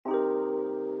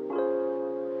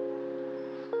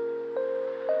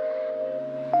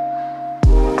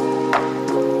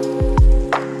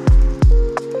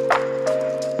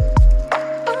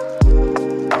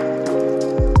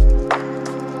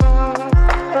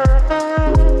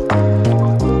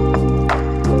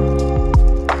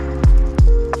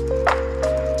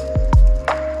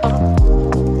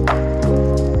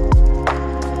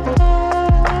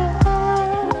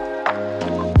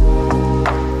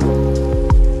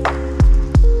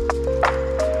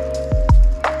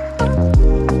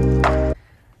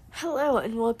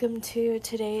welcome to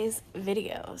today's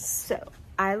video. So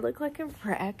I look like a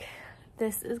wreck.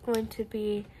 This is going to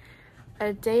be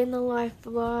a day in the life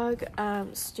vlog,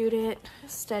 student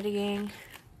studying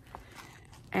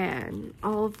and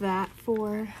all of that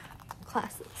for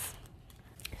classes.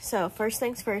 So first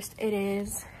things first, it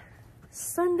is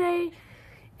Sunday.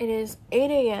 It is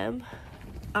 8 a.m.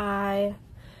 I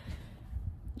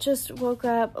just woke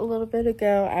up a little bit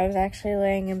ago. I was actually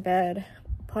laying in bed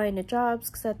applying to jobs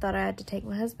because I thought I had to take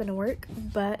my husband to work,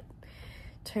 but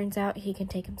turns out he can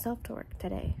take himself to work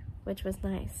today, which was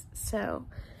nice. So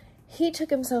he took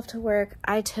himself to work.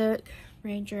 I took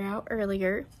Ranger out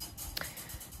earlier,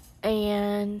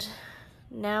 and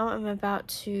now I'm about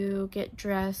to get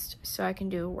dressed so I can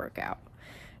do a workout.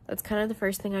 That's kind of the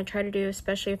first thing I try to do,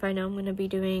 especially if I know I'm going to be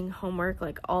doing homework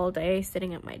like all day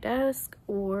sitting at my desk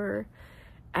or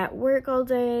at work all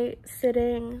day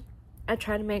sitting. I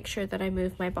try to make sure that I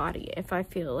move my body if I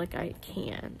feel like I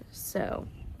can. So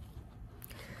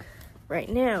right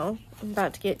now I'm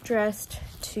about to get dressed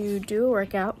to do a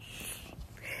workout.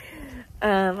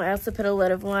 I also put a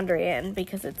load of laundry in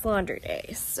because it's laundry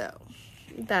day, so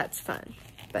that's fun.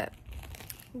 But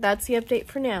that's the update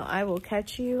for now. I will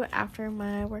catch you after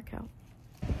my workout.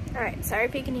 Alright, sorry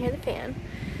if you can hear the fan.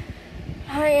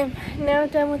 I am now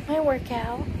done with my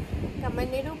workout. Got my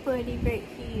little buddy right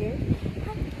here.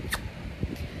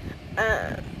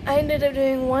 I ended up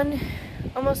doing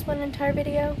almost one entire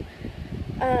video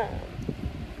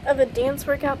of a dance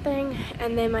workout thing,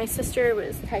 and then my sister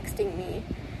was texting me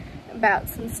about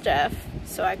some stuff,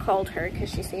 so I called her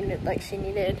because she seemed like she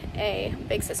needed a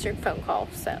big sister phone call.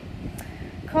 So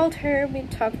called her, we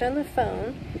talked on the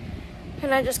phone,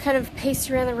 and I just kind of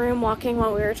paced around the room walking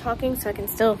while we were talking so I can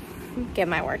still get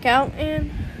my workout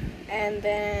in. And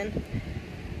then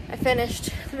I finished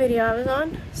the video I was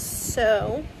on,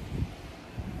 so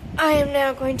I am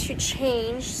now going to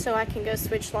change so I can go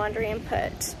switch laundry and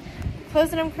put the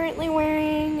clothes that I'm currently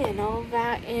wearing and all of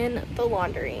that in the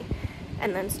laundry,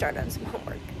 and then start on some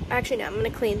homework. Actually, no, I'm going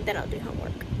to clean, then I'll do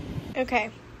homework.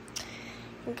 Okay.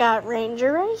 Got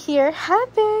Ranger right here. Hi,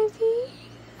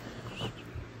 baby.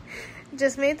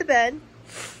 Just made the bed.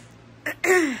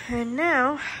 And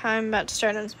now I'm about to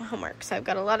start on some homework. So I've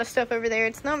got a lot of stuff over there.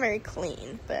 It's not very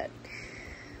clean, but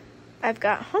I've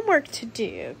got homework to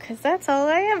do because that's all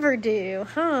I ever do,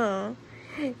 huh?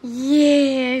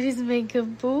 Yeah, who's my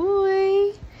good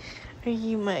boy? Are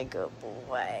you my good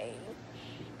boy?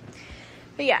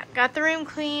 But yeah, got the room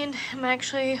cleaned. I'm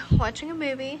actually watching a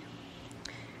movie.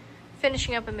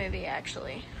 Finishing up a movie,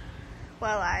 actually,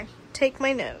 while I take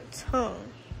my notes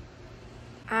home.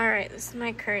 Alright, this is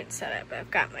my current setup. I've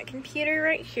got my computer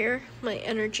right here, my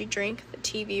energy drink, the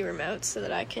TV remote, so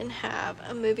that I can have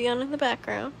a movie on in the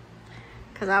background,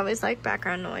 because I always like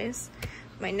background noise.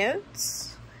 My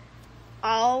notes,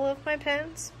 all of my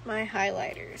pens, my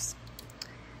highlighters,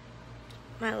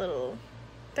 my little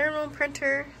thermal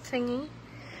printer thingy,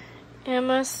 and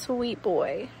my sweet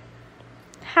boy.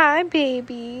 Hi,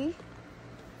 baby.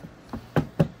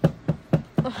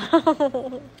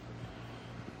 Oh.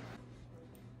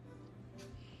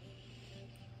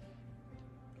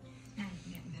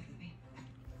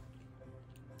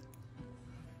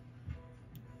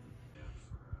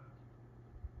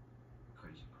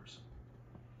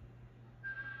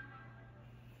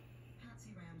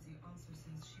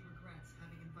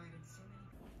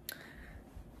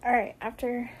 Alright,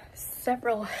 after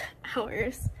several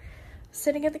hours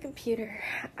sitting at the computer,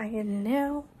 I am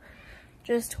now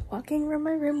just walking around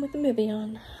my room with the movie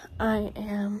on. I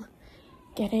am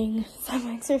getting some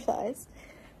exercise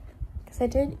because I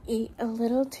did eat a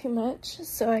little too much,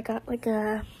 so I got like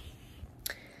a,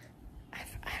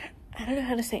 I don't know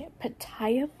how to say it,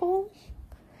 pitaya bowl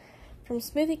from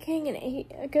Smoothie King, and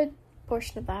ate a good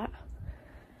portion of that.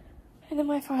 And then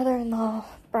my father-in-law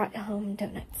brought home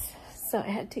donuts, so I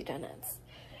had 2 donuts.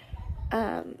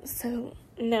 So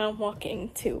now I'm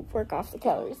walking to work off the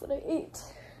calories that I ate.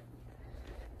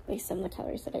 At least some of the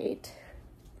calories that I ate.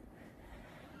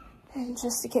 And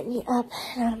just to get me up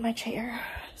and out of my chair.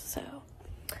 So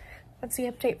that's the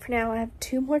update for now. I have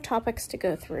 2 more topics to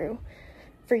go through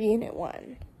for Unit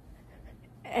 1.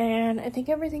 And I think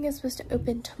everything is supposed to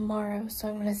open tomorrow, so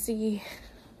I'm going to see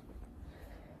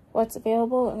what's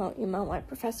available, and I'll email my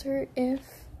professor if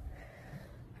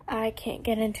I can't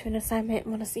get into an assignment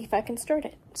and want to see if I can start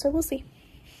it. So we'll see.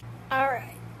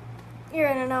 Alright. You're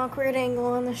at an awkward angle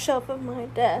on the shelf of my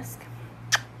desk.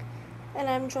 And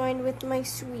I'm joined with my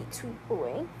sweet, sweet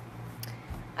boy.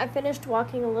 I finished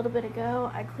walking a little bit ago.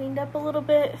 I cleaned up a little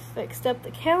bit, fixed up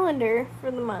the calendar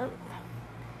for the month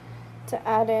to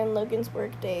add in Logan's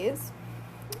work days.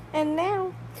 And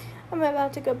now I'm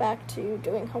about to go back to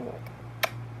doing homework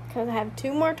because I have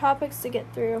 2 more topics to get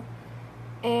through,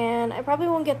 and I probably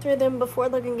won't get through them before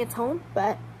Logan gets home,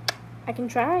 but I can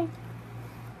try.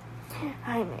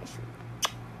 Hi, Nish.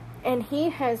 And he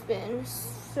has been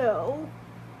so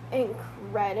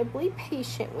incredibly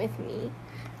patient with me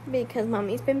because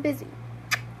Mommy's been busy.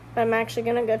 But I'm actually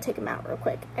gonna go take him out real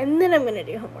quick, and then I'm gonna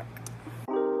do homework.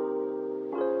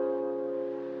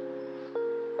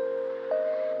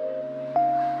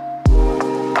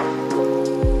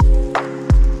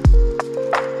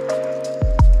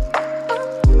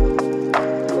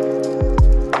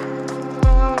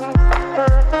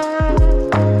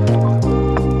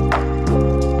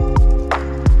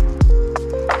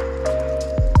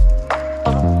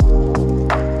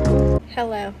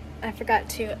 Hello, I forgot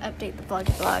to update the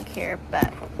vlog here,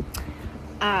 but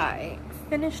I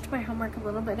finished my homework a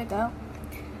little bit ago.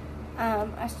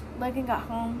 Logan got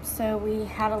home, so we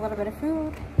had a little bit of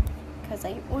food because I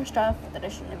ate more stuff that I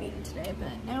shouldn't have eaten today,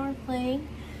 but now we're playing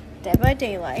Dead by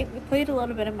Daylight. We played a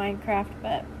little bit of Minecraft,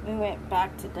 but we went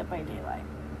back to Dead by Daylight.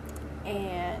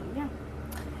 And yeah,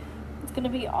 it's gonna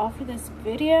be all for this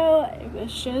video. It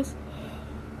was just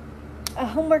a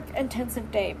homework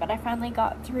intensive day, but I finally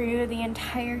got through the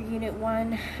entire unit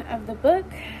 1 of the book,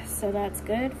 so that's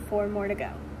good. 4 more to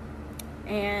go,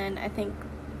 and I think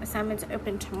assignments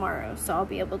open tomorrow, so I'll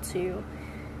be able to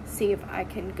see if I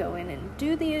can go in and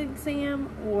do the exam,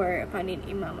 or if I need to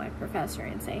email my professor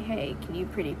and say, hey, can you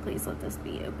pretty please let this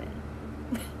be open?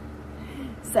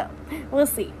 So we'll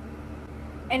see.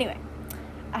 Anyway,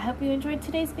 I hope you enjoyed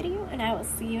today's video, and I will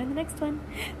see you in the next one.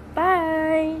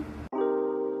 Bye.